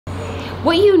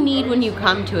What you need when you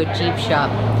come to a Jeep shop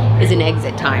is an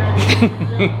exit time.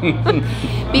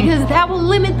 Because that will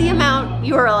limit the amount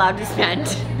you are allowed to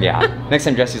spend. Yeah. Next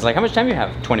time Jesse's like, how much time do you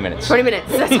have? 20 minutes. 20 minutes,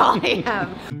 that's all I have.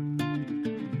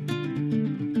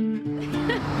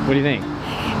 What do you think?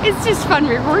 It's just fun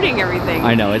recording everything.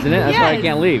 I know, isn't it? That's why I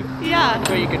can't leave. Yeah.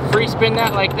 So you can free spin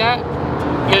that like that,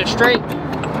 get it straight.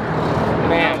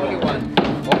 Man, what do you want?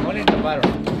 One in the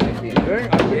bottom.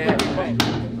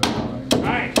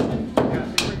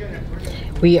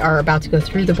 We are about to go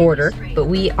through the border, but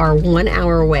we are 1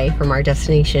 hour away from our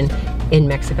destination in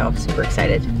Mexico. Super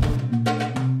excited.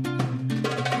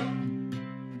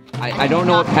 I don't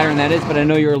know what pattern that is, but I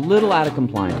know you're a little out of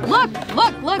compliance. Look,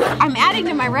 look, look. I'm adding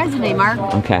to my resume, Mark.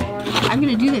 Okay. I'm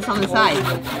gonna do this on the side.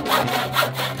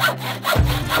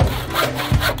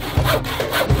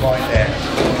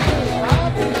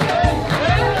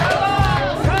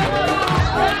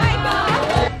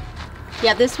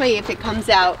 Yeah, this way if it comes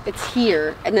out, it's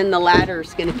here, and then the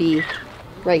ladder's gonna be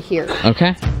right here.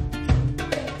 Okay.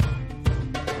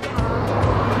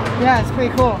 Yeah, it's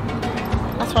pretty cool.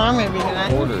 That's what I'm gonna be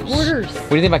tonight. Quarters. Quarters. What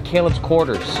do you think about Caleb's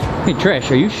quarters? Hey Trish,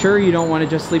 are you sure you don't want to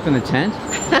just sleep in the tent?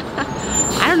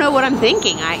 I don't know what I'm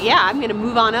thinking. Yeah, I'm gonna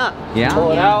move on up. Yeah?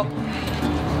 Pull it out.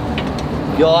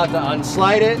 You'll have to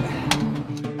unslide it.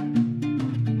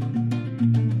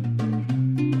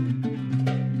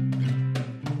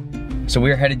 So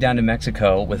we're headed down to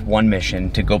Mexico with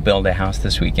 1Mission to go build a house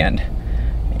this weekend.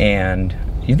 And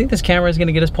you think this camera is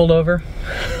gonna get us pulled over?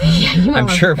 Yeah, you might I'm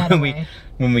want to sure put that away.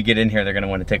 when we get in here, they're gonna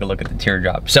want to take a look at the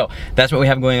teardrop. So that's what we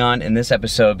have going on in this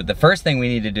episode. But the first thing we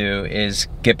need to do is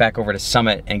get back over to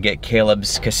Summit and get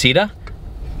Caleb's casita.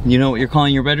 You know what you're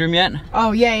calling your bedroom yet?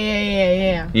 Oh,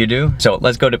 yeah. You do? So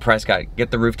let's go to Prescott,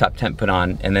 get the rooftop tent put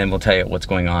on, and then we'll tell you what's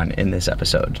going on in this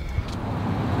episode.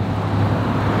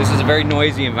 This is a very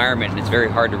noisy environment, and it's very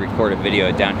hard to record a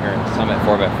video down here at Summit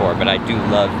 4x4, but I do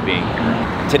love being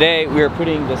here. Today, we are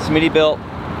putting the Smittybilt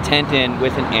tent in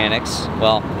with an annex.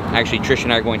 Well, actually, Trish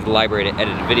and I are going to the library to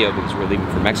edit a video because we're leaving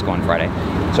for Mexico on Friday.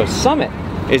 So Summit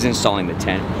is installing the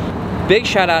tent. Big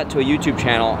shout out to a YouTube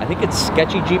channel, I think it's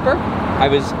Sketchy Jeeper. I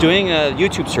was doing a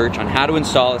YouTube search on how to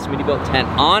install a Smittybilt tent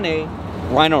on a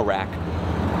Rhino-Rack,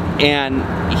 and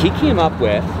he came up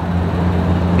with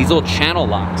these little channel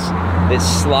locks that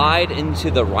slide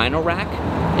into the Rhino-Rack,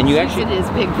 and you actually it is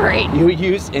big brain. you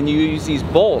use these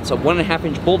bolts, a 1.5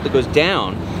 inch bolt that goes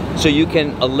down, so you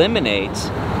can eliminate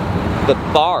the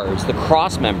bars, the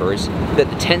cross members that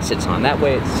the tent sits on. That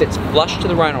way it sits flush to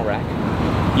the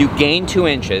Rhino-Rack. You gain 2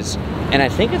 inches, and I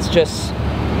think it's just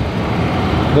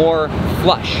more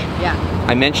flush. Yeah.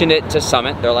 I mentioned it to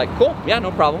Summit. They're like, cool, yeah,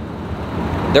 no problem.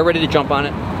 They're ready to jump on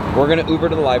it. We're gonna Uber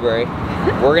to the library.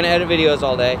 We're gonna edit videos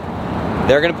all day.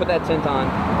 They're gonna put that tent on.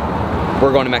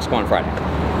 We're going to Mexico on Friday.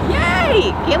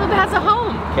 Yay! Caleb has a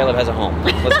home. Caleb has a home.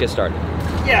 Let's get started.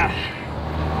 Yeah.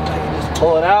 Just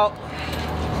pull it out.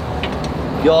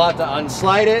 You'll have to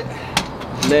unslide it.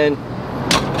 And then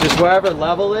just wherever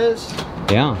level is,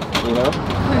 Yeah. you know.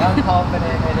 I'm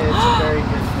confident it is a very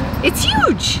good fit. It's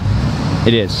huge.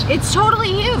 It is. It's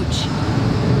totally huge.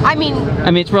 I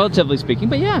mean, it's relatively speaking,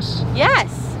 but yes.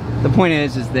 yes. The point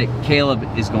is that Caleb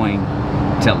is going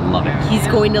to love it. He's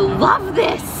going to love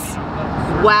this.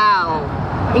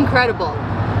 Wow. Incredible.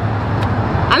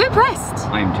 I'm impressed.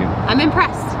 I am too. I'm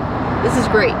impressed. This is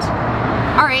great.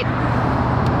 All right.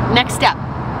 Next step.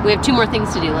 We have 2 more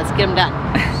things to do. Let's get them done.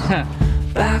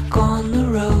 Back on the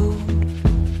road,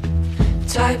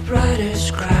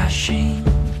 typewriters crashing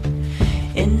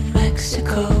in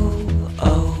Mexico.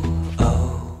 Oh,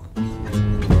 oh.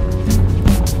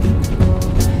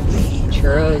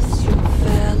 Churros.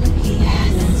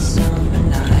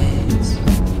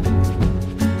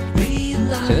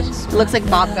 Yes. It looks like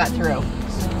Bob got through.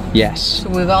 Yes. So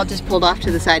we've all just pulled off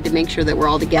to the side to make sure that we're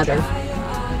all together.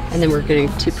 And then we're going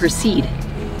to proceed.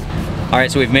 All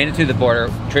right, so we've made it through the border.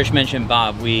 Trish mentioned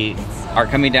Bob. We are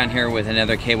coming down here with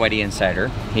another KYD insider.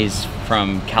 He's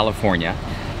from California.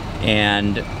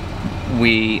 And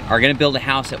we are gonna build a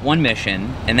house at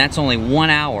 1Mission, and that's only 1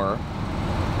 hour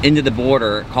into the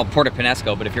border, called Peurto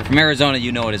Penasco. But if you're from Arizona,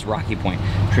 you know it as Rocky Point.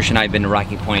 Trish and I have been to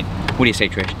Rocky Point, what do you say,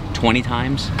 Trish? 20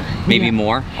 times? Maybe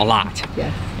more? A lot.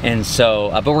 Yes. And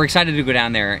so, but we're excited to go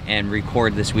down there and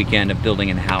record this weekend of building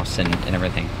in the house and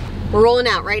everything. We're rolling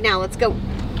out right now. Let's go.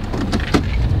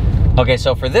 Okay,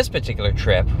 so for this particular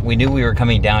trip, we knew we were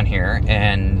coming down here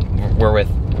and we're with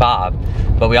Bob,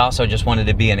 but we also just wanted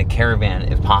to be in a caravan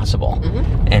if possible.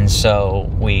 And so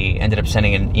we ended up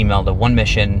sending an email to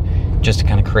 1Mission just to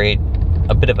kind of create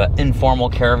a bit of an informal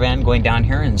caravan going down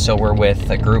here, and so we're with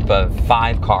a group of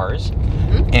 5 cars.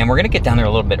 And we're gonna get down there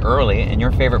a little bit early, and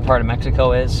your favorite part of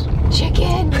Mexico is?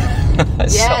 Chicken.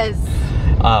 Yes.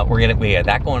 So, we got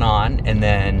that going on, and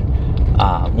then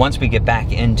once we get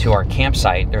back into our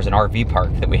campsite, there's an RV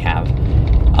park that we have.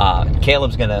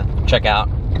 Caleb's gonna check out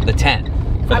the tent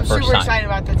for the first time. I'm super excited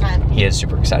about the tent. He is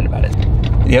super excited about it.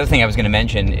 The other thing I was gonna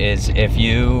mention is if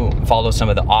you follow some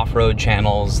of the off-road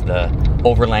channels, the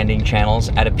overlanding channels,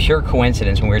 out of pure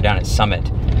coincidence when we were down at Summit,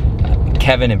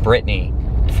 Kevin and Brittany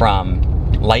from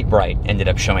Light Bright ended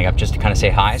up showing up just to kind of say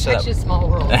hi. So Such a small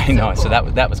world. I know, So so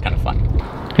cool. that was kind of fun.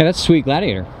 Hey, that's a sweet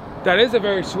Gladiator. That is a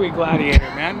very sweet Gladiator,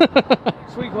 man.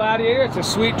 Sweet Gladiator, it's a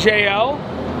sweet JL.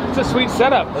 It's a sweet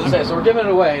setup. So we're giving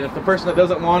it away, and if the person that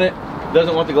doesn't want it,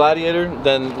 doesn't want the Gladiator,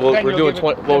 then we're doing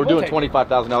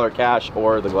 $25,000 cash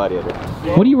or the Gladiator.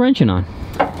 What are you wrenching on?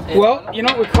 Well, you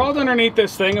know, we crawled underneath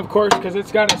this thing, of course, because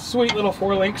it's got a sweet little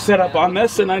 4-link setup on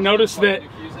this, and I noticed that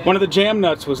one of the jam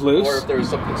nuts was loose.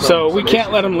 So we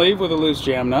can't let them leave with a loose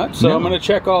jam nut. So I'm going to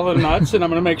check all the nuts, and I'm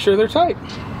going to make sure they're tight.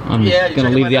 I'm going to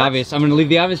leave the obvious. I'm going to leave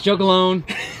the obvious joke alone.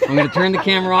 I'm going to turn the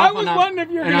camera off, I was wondering if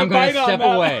you were and I'm going to bite on step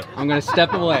that. away. I'm going to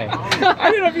step away. I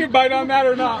didn't know if you'd bite on that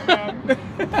or not, man.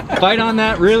 Bite on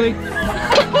that, really?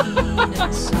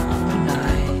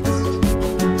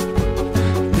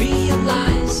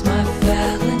 Realize my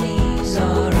felonies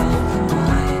are of the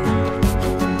mind.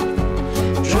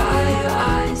 Dry your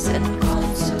eyes and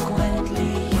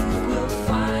consequently you will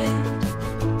find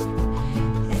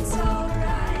it's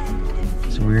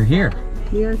alright. So we're here.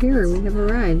 We are here. We have a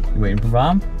ride. You waiting for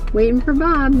Bob? Waiting for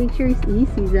Bob. Make sure he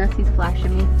sees us. He's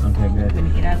flashing me. Okay, good. I'm gonna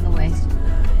get out of the way.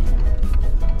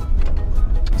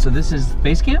 So this is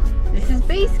base camp? This is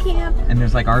base camp. And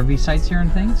there's like RV sites here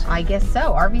and things? I guess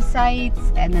so. RV sites,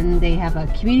 and then they have a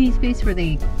community space where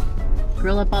they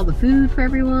grill up all the food for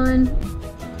everyone.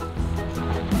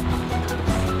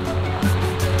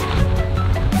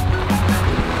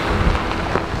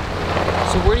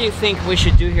 So where do you think we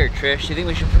should do here, Trish? Do you think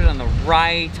we should put it on the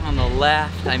right, on the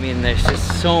left? I mean, there's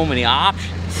just so many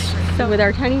options. So with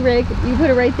our tiny rig, you put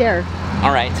it right there.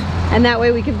 All right. And that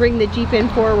way we can bring the Jeep in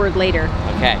forward later.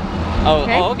 Okay. Oh,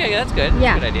 Okay. okay, that's good. That's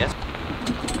Yeah. a good idea.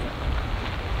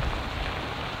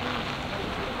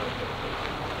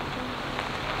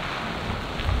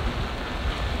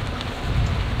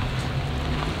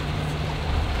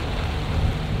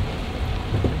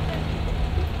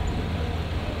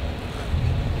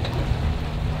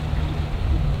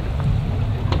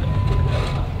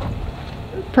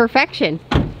 Perfection.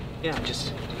 Yeah,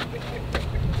 just...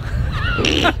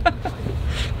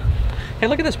 Hey,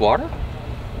 look at this water.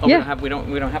 Oh, Yeah. we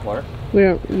don't have water. We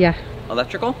don't, yeah.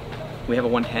 Electrical. We have a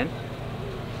 110.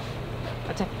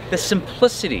 The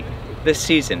simplicity this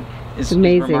season is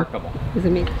Amazing. remarkable. It's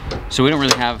amazing. So we don't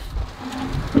really have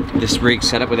this rig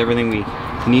set up with everything we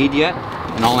need yet,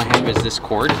 and all I have is this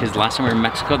cord, because last time we were in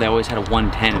Mexico they always had a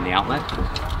 110 in the outlet,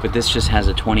 but this just has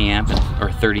a 20 amp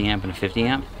or 30 amp and a 50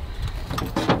 amp,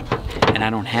 and I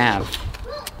don't have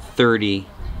 30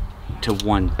 to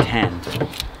 110.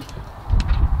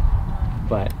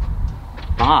 But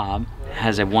Bob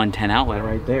has a 110 outlet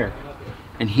right there,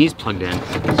 and he's plugged in.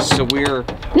 So we're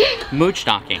mooch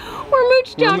docking. We're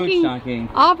mooch We're docking mooch docking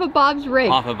off of Bob's rig.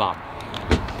 off of Bob.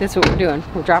 That's what we're doing.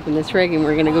 We're dropping this rig and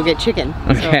we're gonna go get chicken.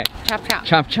 Okay. So, chop chop.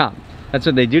 Chop chop. That's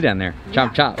what they do down there.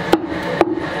 Chop chop.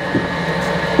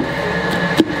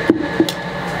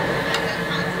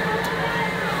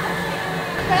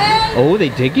 Oh, they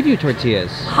did give you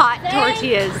tortillas. Hot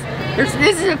tortillas.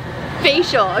 This is a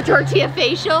facial, a tortilla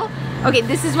facial. Okay,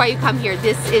 this is why you come here.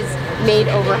 This is made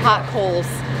over hot coals.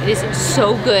 It is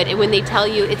so good, and when they tell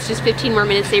you it's just 15 more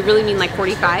minutes, they really mean like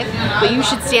 45, but you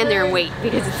should stand there and wait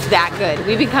because it's that good.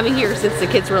 We've been coming here since the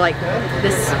kids were like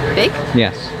this big,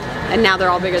 Yes. and now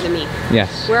they're all bigger than me.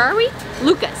 Yes. Where are we?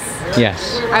 Lucas.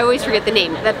 Yes. I always forget the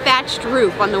name. The thatched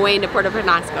roof on the way into Peurto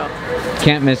Penasco.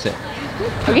 Can't miss it.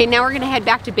 Okay, now we're gonna head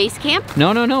back to base camp.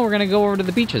 No, no, no. We're gonna go over to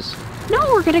the beaches. No,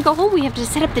 we're gonna go home. We have to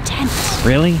set up the tent.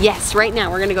 Really? Yes, right now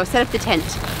we're gonna go set up the tent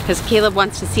because Caleb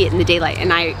wants to see it in the daylight,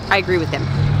 and I agree with him.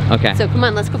 Okay. So come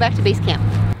on, let's go back to base camp.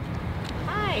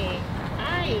 Hi.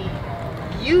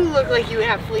 Hi. You look like you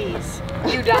have fleas.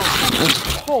 You don't.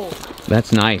 Cold.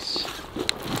 That's nice.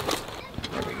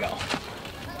 There we go.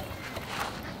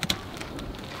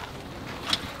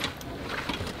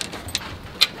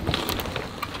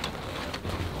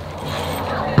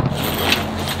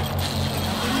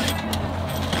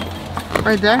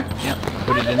 Right there? Yep.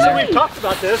 Put it in So there. we've talked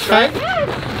about this, right?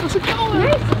 How's it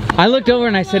going? I looked over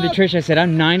and I said to Trish, I said,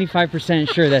 I'm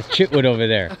 95% sure that's chipwood over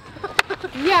there.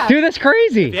 Yeah. Dude, that's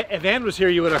crazy. If Ann was here,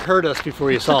 you would have heard us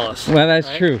before you saw us. Well, that's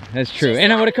true. That's true.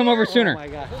 And I would have come over sooner. Oh my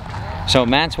God. So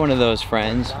Matt's one of those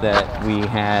friends that we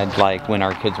had like when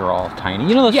our kids were all tiny.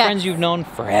 You know those friends you've known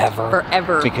forever?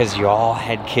 Forever. Because you all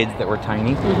had kids that were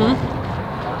tiny?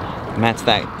 Mm-hmm. Matt's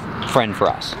that friend for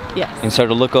us. Yes. And so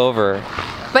to look over.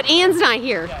 But Ann's not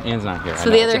here. Ann's not here. So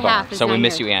the other half is So we not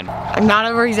miss here. you, Ann. I'm not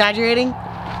over exaggerating.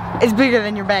 It's bigger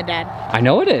than your bed, Dad. I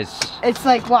know it is. It's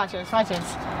like, watch this,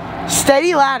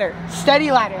 steady ladder,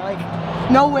 like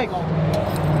no wiggle.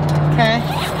 Okay.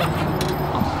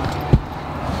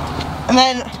 And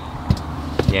then,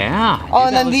 Yeah. oh, dude,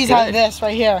 and that then looks these good. have this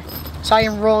right here, so I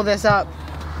can roll this up.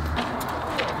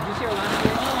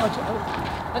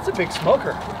 That's a big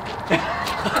smoker.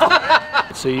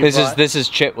 So you This is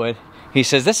Chitwood. He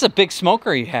says, this is a big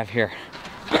smoker you have here.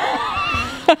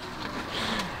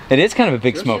 It is kind of a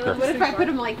big smoker. What if I put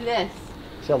them like this?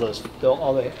 see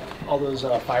all those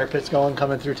fire pits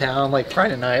coming through town like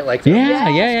Friday night, like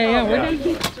Yeah.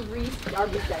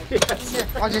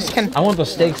 I'll just I want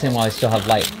those stakes in while I still have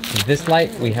light. With this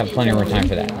light, we have plenty more time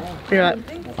for that. figure out.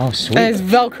 Oh, sweet. And it's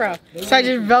Velcro, so I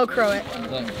just Velcro it.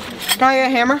 Can I get a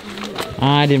hammer?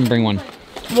 I didn't bring one.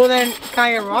 Well then, can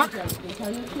I get a rock?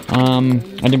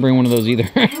 I didn't bring one of those either.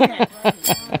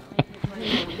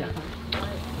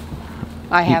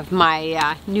 I have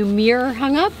my new mirror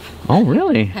hung up. Oh,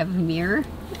 really? I have a mirror.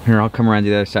 Here, I'll come around to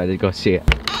the other side to go see it.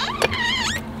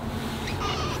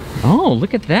 Oh,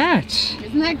 look at that.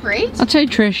 Isn't that great? I'll tell you,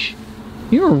 Trish,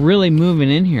 you were really moving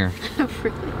in here.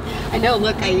 I know,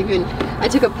 look, I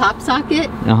took a pop socket.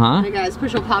 Uh-huh. I got a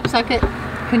special pop socket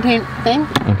contain thing.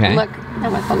 Okay. And look,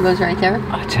 and my phone goes right there.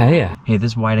 I'll tell you. Hey,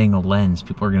 this wide angle lens,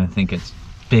 people are gonna think it's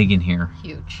big in here.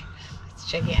 Huge. It's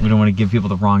gigantic. We don't want to give people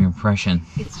the wrong impression.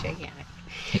 It's gigantic.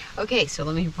 Okay, so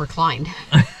let me recline.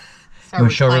 You want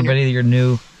to show everybody your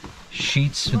new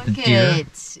sheets with the deer? Look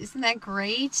it. Isn't that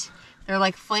great? They're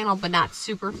like flannel, but not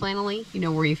super flannelly. You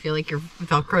know, where you feel like you're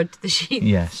Velcroed to the sheet.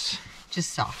 Yes.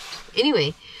 Just soft.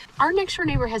 Anyway, our next door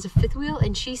neighbor has a fifth wheel,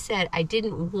 and she said, I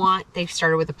didn't want, they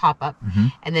started with a pop-up,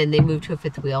 and then they moved to a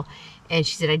fifth wheel. And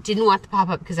she said, I didn't want the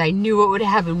pop-up because I knew what would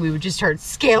happen. We would just start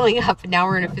scaling up, and now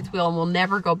we're in a fifth wheel, and we'll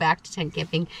never go back to tent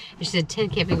camping. And she said,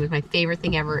 tent camping was my favorite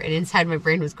thing ever. And inside my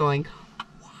brain was going,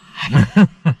 why?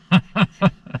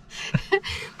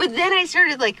 But then I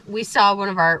started, like, we saw one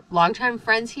of our longtime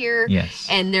friends here. Yes.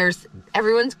 And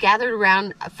everyone's gathered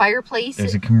around a fireplace.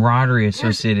 There's a camaraderie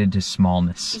associated to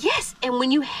smallness. Yes, and when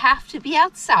you have to be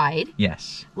outside,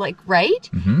 Yes. like, right?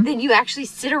 Then you actually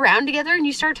sit around together and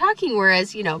you start talking,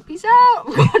 whereas, you know, peace out,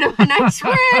 I'm going to my next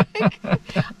rig.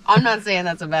 I'm not saying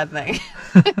that's a bad thing,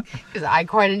 because I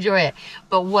quite enjoy it.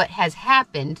 But what has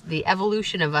happened, the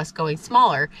evolution of us going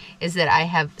smaller, is that I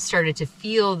have started to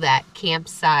feel that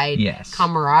campsite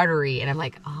camaraderie, and I'm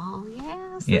like, oh,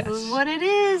 yes, this is what it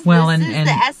is. Well, this and is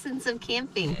the essence of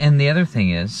camping. And the other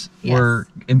thing is, we're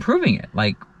improving it.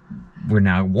 Like, we're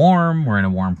now warm. We're in a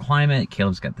warm climate.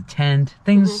 Caleb's got the tent.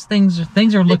 Things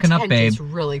are looking up, babe. The tent is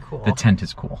really cool. The tent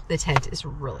is cool. The tent is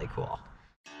really cool.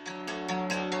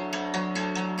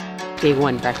 Day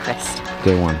one breakfast.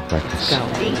 Day one breakfast. Go.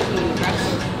 Thank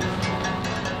you.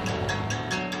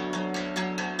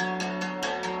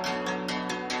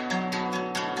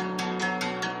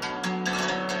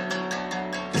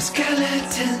 The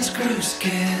skeletons grew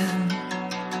skin,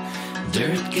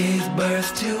 dirt gave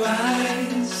birth to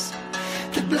eyes,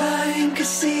 the blind could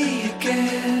see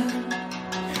again,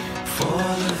 for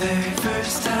the very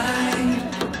first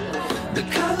time, the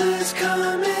colors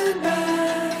coming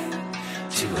back,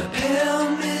 to a pale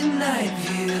midnight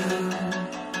view,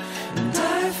 and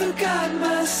I forgot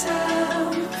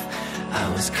myself,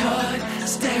 I was caught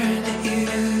staring at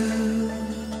you.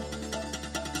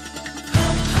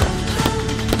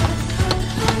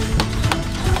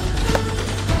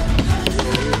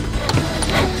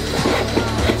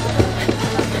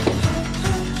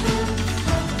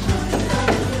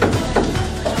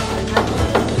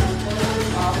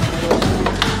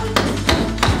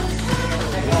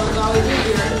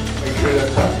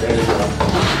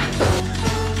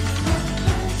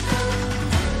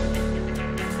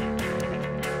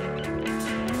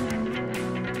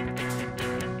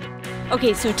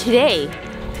 Okay, so today,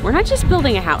 we're not just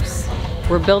building a house,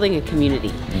 we're building a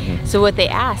community. So what they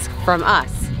ask from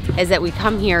us is that we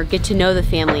come here, get to know the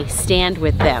family, stand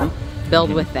with them,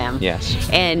 build with them. Yes.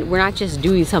 And we're not just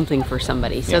doing something for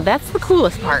somebody. So that's the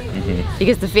coolest part,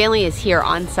 because the family is here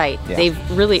on site. Yeah.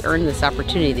 They've really earned this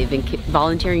opportunity. They've been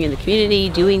volunteering in the community,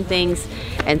 doing things,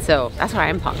 and so that's why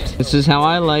I'm pumped. This is how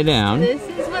I lie down. This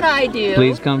is what I do.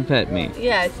 Please come pet me.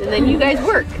 Yes, and then you guys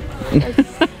work.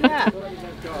 Yeah.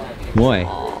 Boy.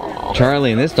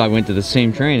 Charlie and this dog went to the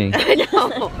same training. I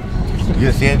know.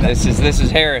 This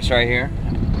is Harris right here.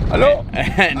 Hello.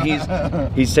 And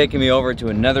he's taking me over to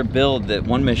another build that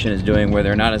 1Mission is doing where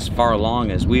they're not as far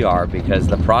along as we are because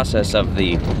the process of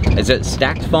the, is it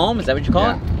stacked foam? Is that what you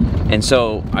call it? And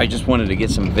so I just wanted to get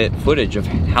some footage of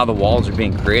how the walls are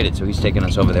being created. So he's taking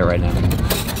us over there right now.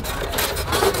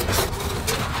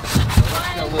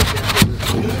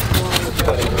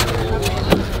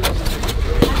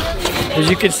 As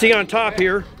you can see on top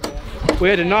here, we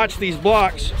had to notch these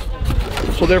blocks,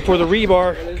 so therefore the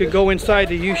rebar could go inside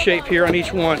the U shape here on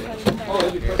each one.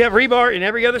 You have rebar in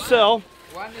every other cell,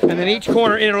 and then each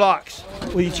corner interlocks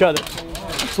with each other.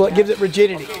 So it gives it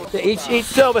rigidity. Each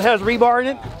cell that has rebar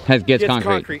in it gets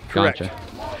concrete. Correct. Gotcha.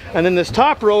 And then this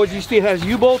top row, as you see, it has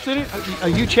U-bolts in it, a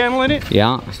U-channel in it.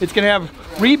 Yeah. It's gonna have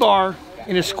rebar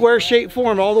in a square shaped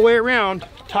form all the way around,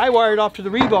 tie wired off to the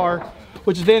rebar,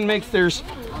 which then makes there's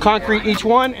concrete each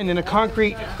one, and then a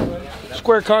concrete,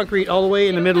 square concrete all the way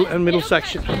in the middle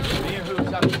section.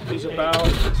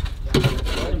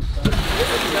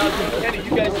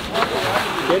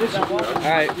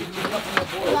 Alright.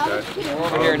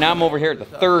 Over here, now I'm over here at the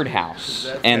third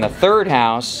house. And the third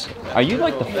house, are you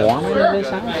like the foreman of this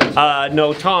house?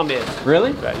 No, Tom is.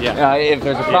 Really? Yeah. If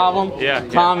there's a problem,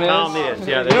 Tom is? Tom is,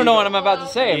 yeah. You don't know what I'm about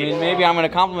to say. I mean, maybe I'm going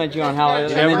to compliment you on how it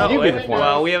is, and then you be the foreman.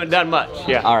 Well, we haven't done much,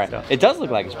 yeah. Alright. So. It does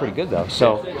look like it's pretty good though.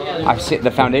 So, I've seen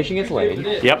the foundation gets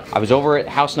laid. Yep. I was over at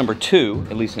house number 2,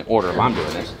 at least in order if I'm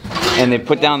doing this. And they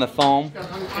put down the foam.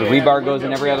 The rebar goes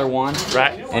in every other one.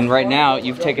 Right. And right now,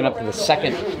 you've taken up to the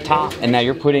second top, and now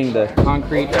you're putting the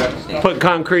concrete. Put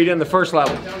concrete in the first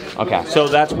level. Okay. So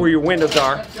that's where your windows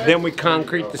are. Then we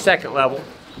concrete the second level.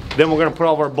 Then we're going to put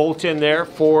all of our bolts in there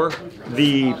for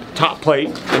the top plate,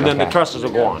 and then the trusses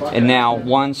will go on. And now,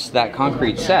 once that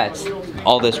concrete sets,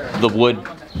 all the wood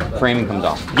framing comes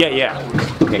off. Yeah.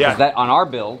 Okay, because that on our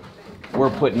build, we're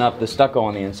putting up the stucco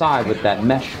on the inside with that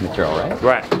mesh material, right?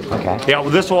 Right. Okay. Yeah, well,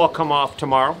 this will all come off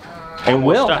tomorrow. And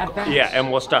we'll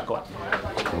stucco it.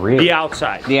 Really? The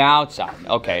outside. The outside.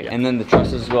 Okay. Yeah. And then the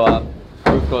trusses go up.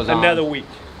 Roof goes on. Another week.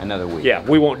 Another week. Yeah,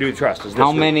 we won't do the trusses.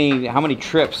 How many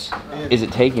trips is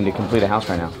it taking to complete a house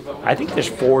right now? I think there's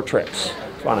 4 trips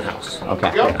on a house.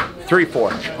 Okay. Yeah. 3,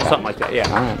 4, something like that. Yeah.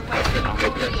 All right.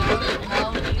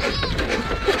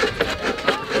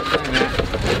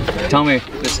 Tell me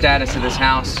the status of this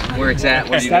house, where it's at.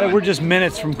 What are you doing? We're just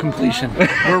minutes from completion. We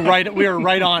are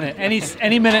right on it.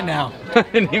 Any minute now.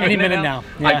 Any minute now.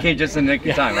 Yeah. I can't just nick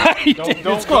the time. Right?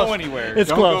 Don't go anywhere. It's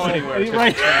close. Don't go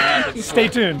anywhere. Right. Stay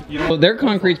tuned. So their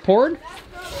concrete's poured?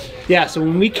 Yeah. So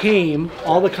when we came,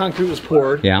 all the concrete was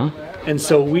poured. Yeah. And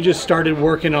so we just started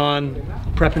working on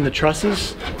prepping the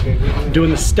trusses, doing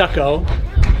the stucco.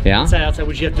 Yeah. Inside outside,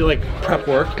 which you have to do like prep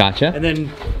work. Gotcha. And then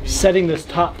setting this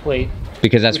top plate.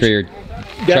 Because that's where your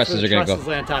trusses are going to go.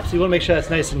 Lay on top. So you want to make sure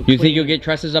that's nice and You think you'll get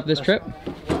trusses up this trip?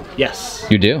 Yes.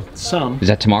 You do? Some. Is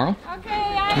that tomorrow?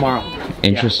 Tomorrow.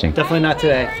 Interesting. Yeah, definitely not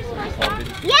today.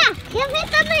 Yeah, give me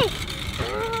something.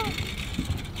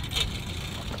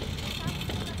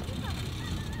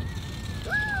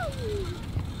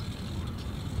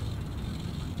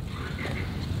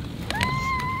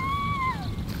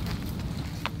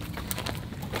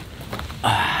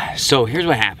 So here's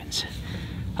what happens.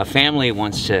 A family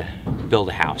wants to build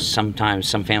a house. Sometimes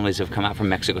some families have come out from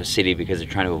Mexico City because they're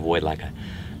trying to avoid like a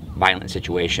violent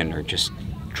situation or just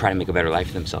try to make a better life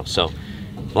for themselves. So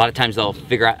a lot of times they'll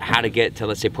figure out how to get to,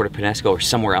 let's say, Peurto Penasco or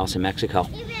somewhere else in Mexico.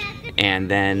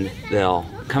 And then they'll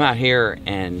come out here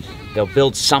and they'll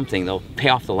build something. They'll pay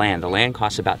off the land. The land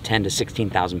costs about 10 to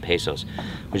 16,000 pesos,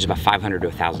 which is about 500 to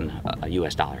 1,000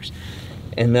 US dollars.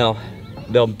 And they'll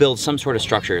build some sort of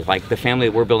structure. Like the family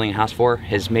that we're building a house for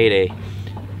has made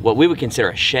what we would consider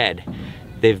a shed.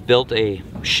 They've built a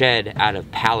shed out of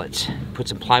pallets, put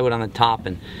some plywood on the top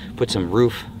and put some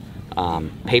roof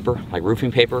paper, like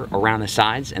roofing paper, around the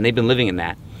sides, and they've been living in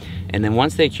that. And then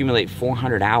once they accumulate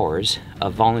 400 hours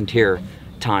of volunteer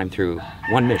time through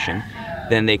 1Mission,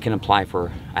 then they can apply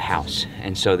for a house.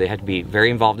 And so they have to be very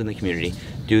involved in the community,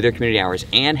 do their community hours,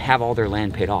 and have all their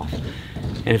land paid off.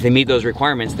 And if they meet those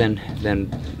requirements, then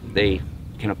they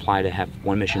can apply to have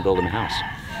 1Mission build them a house.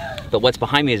 But what's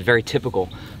behind me is very typical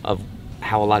of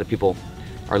how a lot of people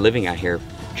are living out here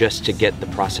just to get the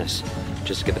process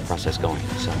going.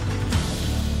 So.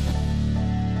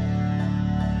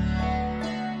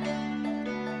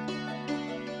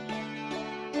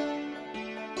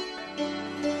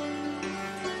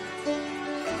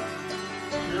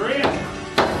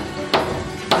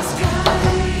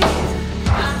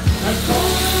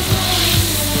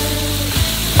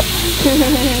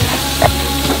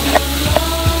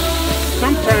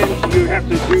 Sometimes you have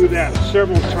to do do that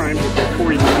several times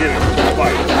before you can get it to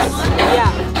bite. Yeah.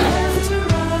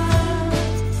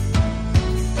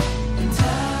 You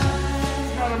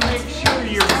gotta make sure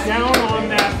you're down on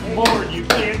that board. You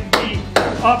can't be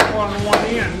up on one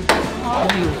end.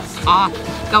 Off.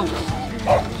 Go.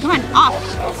 Come on, off.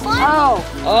 Oh.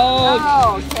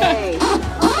 Oh. Okay.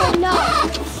 Oh, no.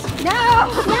 No.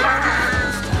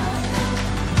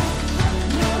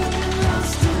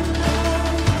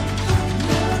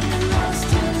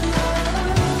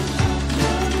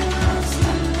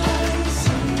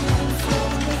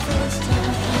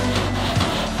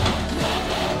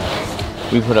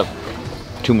 We put up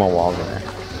 2 more walls in there.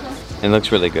 It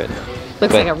looks really good.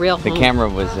 Looks like a real The home. camera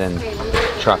was in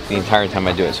the truck the entire time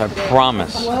I do it, so I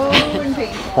promise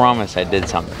I did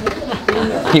something.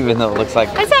 Even though it looks like...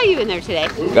 I saw you in there today.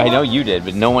 I know you did,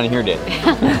 but no one here did.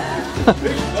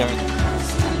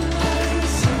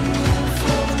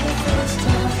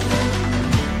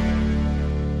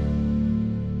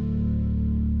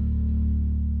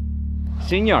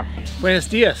 Senor. Buenos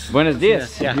dias. Buenos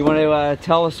dias. Yeah. You want to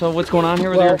tell us what's going on here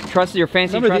with your trusses, your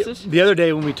fancy trusses? The other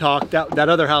day when we talked, that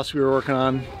other house we were working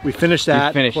on, we finished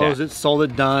that, closed it, sold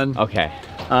it, done. Okay.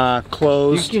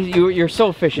 Closed. You're so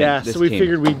efficient. Yeah, so we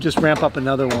figured we'd just ramp up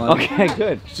another one. Okay,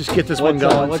 good. Just get this one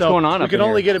going. What's going on We up could in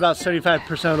only here? get about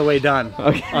 75% of the way done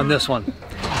on this one.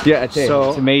 Yeah, it's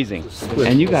amazing.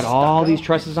 And you got all these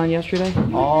trusses on yesterday?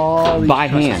 All these by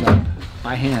hand.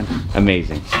 By hand.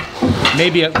 Amazing.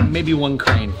 Maybe one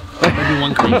crane. Maybe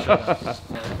one crane.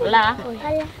 Hola. Oh,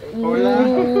 yeah.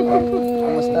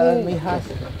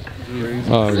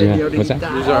 What's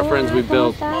that? These are our friends we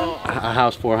built a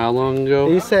house for how long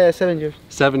ago? It's 7 years.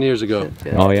 7 years ago.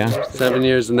 Oh, yeah? 7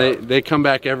 years, and they come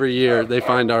back every year. They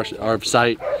find our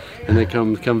site, and they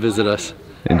come visit us.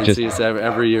 And see us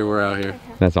every year we're out here.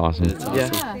 That's awesome. It's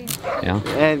awesome. Yeah.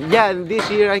 And yeah, this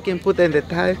year I can put in the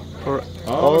tile for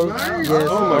all. Nice. Yes.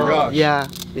 Oh my gosh. Yeah,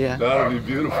 yeah. That'll be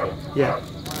beautiful. Yeah.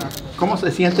 ¿Cómo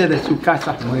se siente de su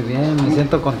casa? Muy bien, me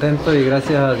siento contento y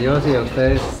gracias a Dios y a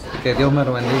ustedes, que Dios me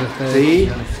lo bendiga a ustedes. Sí,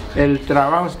 el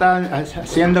trabajo está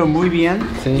haciendo muy bien.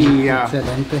 Sí, y,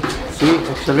 excelente. Sí,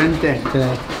 excelente. Sí.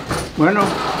 Bueno,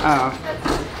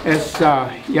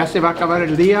 ya se va a acabar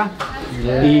el día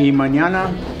y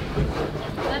mañana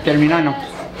terminamos.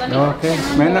 Okay.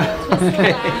 Bueno.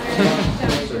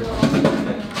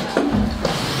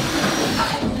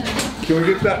 Can we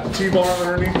get that T-bar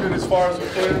underneath it as far as we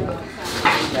can?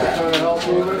 Trying to help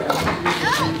with it.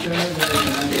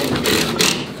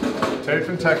 Tape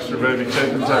and texture, baby.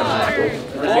 Tape and texture.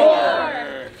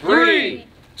 4, 3,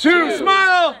 2,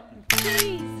 smile!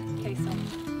 Did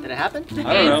it happen?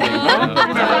 I don't know.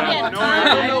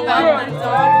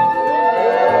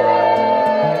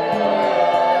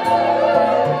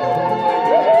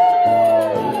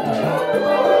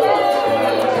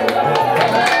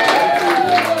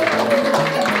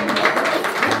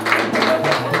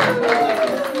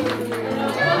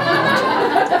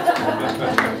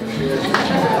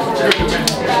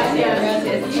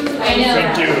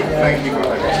 Thank you. Thank you.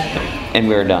 And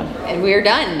we're done. And we're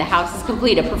done. The house is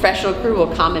complete. A professional crew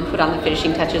will come and put on the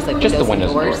finishing touches like Just the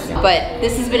windows and windows doors. and doors, But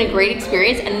this has been a great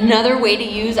experience. Another way to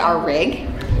use our rig.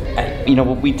 You know,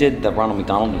 we did the Ronald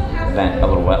McDonald event a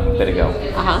little bit ago,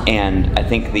 and I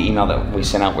think the email that we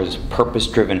sent out was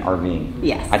purpose-driven RVing.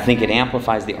 Yes. I think it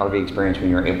amplifies the RV experience when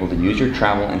you're able to use your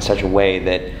travel in such a way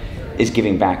that is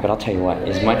giving back. But I'll tell you what,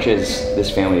 as much as this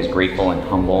family is grateful and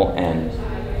humble and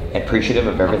appreciative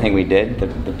of everything we did,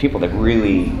 the people that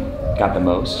really got the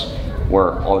most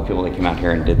were all the people that came out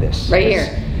here and did this. Right here.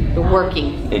 The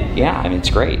working. Yeah, I mean, it's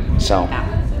great. So.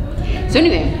 So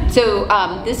anyway,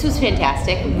 this was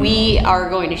fantastic. We are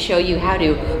going to show you how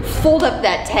to fold up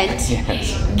that tent,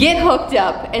 get hooked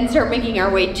up, and start making our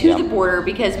way to the border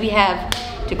because we have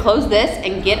to close this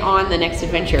and get on the next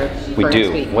adventure We for do.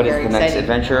 next week. What is Very the next excited.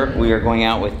 adventure? We are going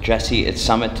out with Jesse at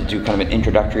Summit to do kind of an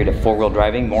introductory to four-wheel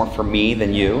driving, more for me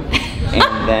than you.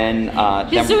 And then,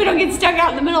 Just so we don't get stuck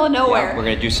out in the middle of nowhere. we're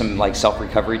going to do some like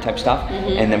self-recovery type stuff,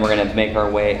 and then we're going to make our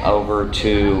way over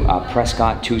to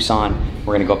Prescott, Tucson.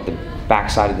 We're going to go up the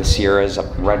backside of the Sierras, up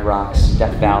Red Rocks,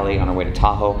 Death Valley, on our way to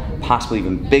Tahoe, possibly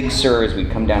even Big Sur as we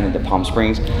come down into Palm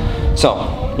Springs. So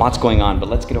lots going on, but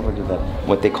let's get over to the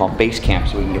what they call base camp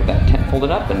so we can get that tent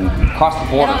folded up and cross the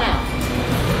border.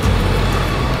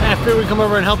 After we come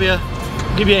over and help you,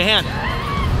 give you a hand.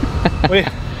 What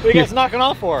are you guys knocking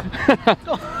off for?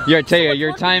 I tell you,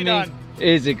 your timing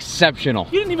is exceptional.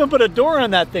 You didn't even put a door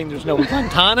on that thing. There's no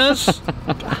ventanas.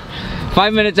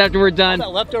 5 minutes after we're done,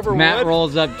 that leftover Matt wood?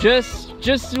 rolls up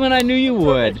just when I knew you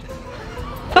would.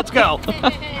 Let's go.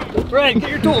 Right, get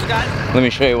your tools, guys. Let me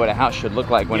show you what a house should look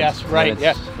like when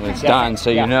it's done, so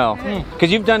you know.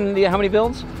 Because you've done how many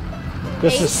builds?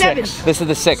 This is 6. This is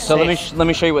the 6. So let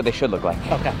me show you what they should look like.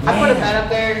 Okay. I put a bed up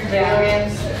there, video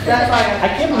games. That's fine. I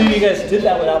can't believe you guys did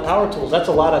that without power tools. That's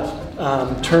a lot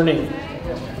of turning.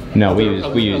 No, we use.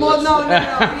 Well, no,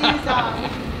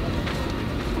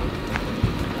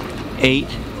 we use 8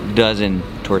 dozen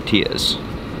tortillas.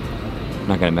 I'm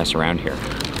not gonna mess around here.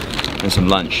 And some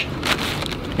lunch.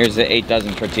 Here's the 8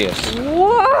 dozen tortillas.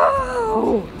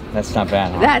 Whoa! That's not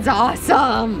bad, huh? That's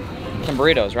awesome. Some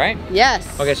burritos, right? Yes.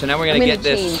 Okay, so now we're gonna get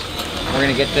this. We're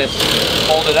gonna get this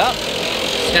folded up,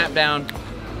 snap down.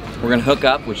 We're gonna hook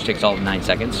up, which takes all of 9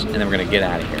 seconds, and then we're gonna get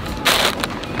out of here.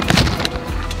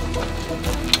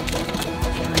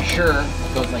 Pretty sure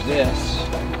it goes like this.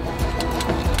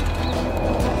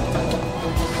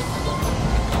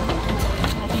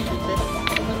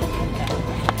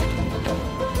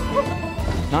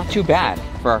 Not too bad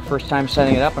for our first time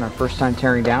setting it up and our first time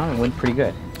tearing down. It went pretty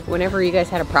good. Whenever you guys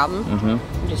had a problem,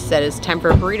 you just said it's time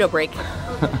for a burrito break.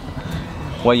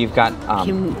 Well, you've got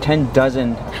 10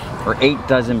 dozen or 8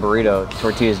 dozen burrito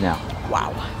tortillas now.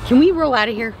 Wow. Can we roll out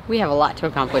of here? We have a lot to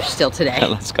accomplish still today.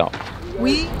 Let's go.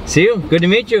 See you. Good to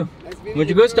meet you.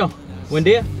 Mucho gusto. Buen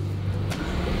día.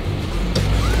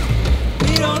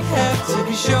 We don't have to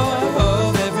be sure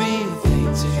of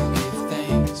everything to give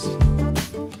thanks.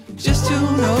 Just to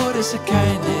notice a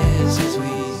kindness.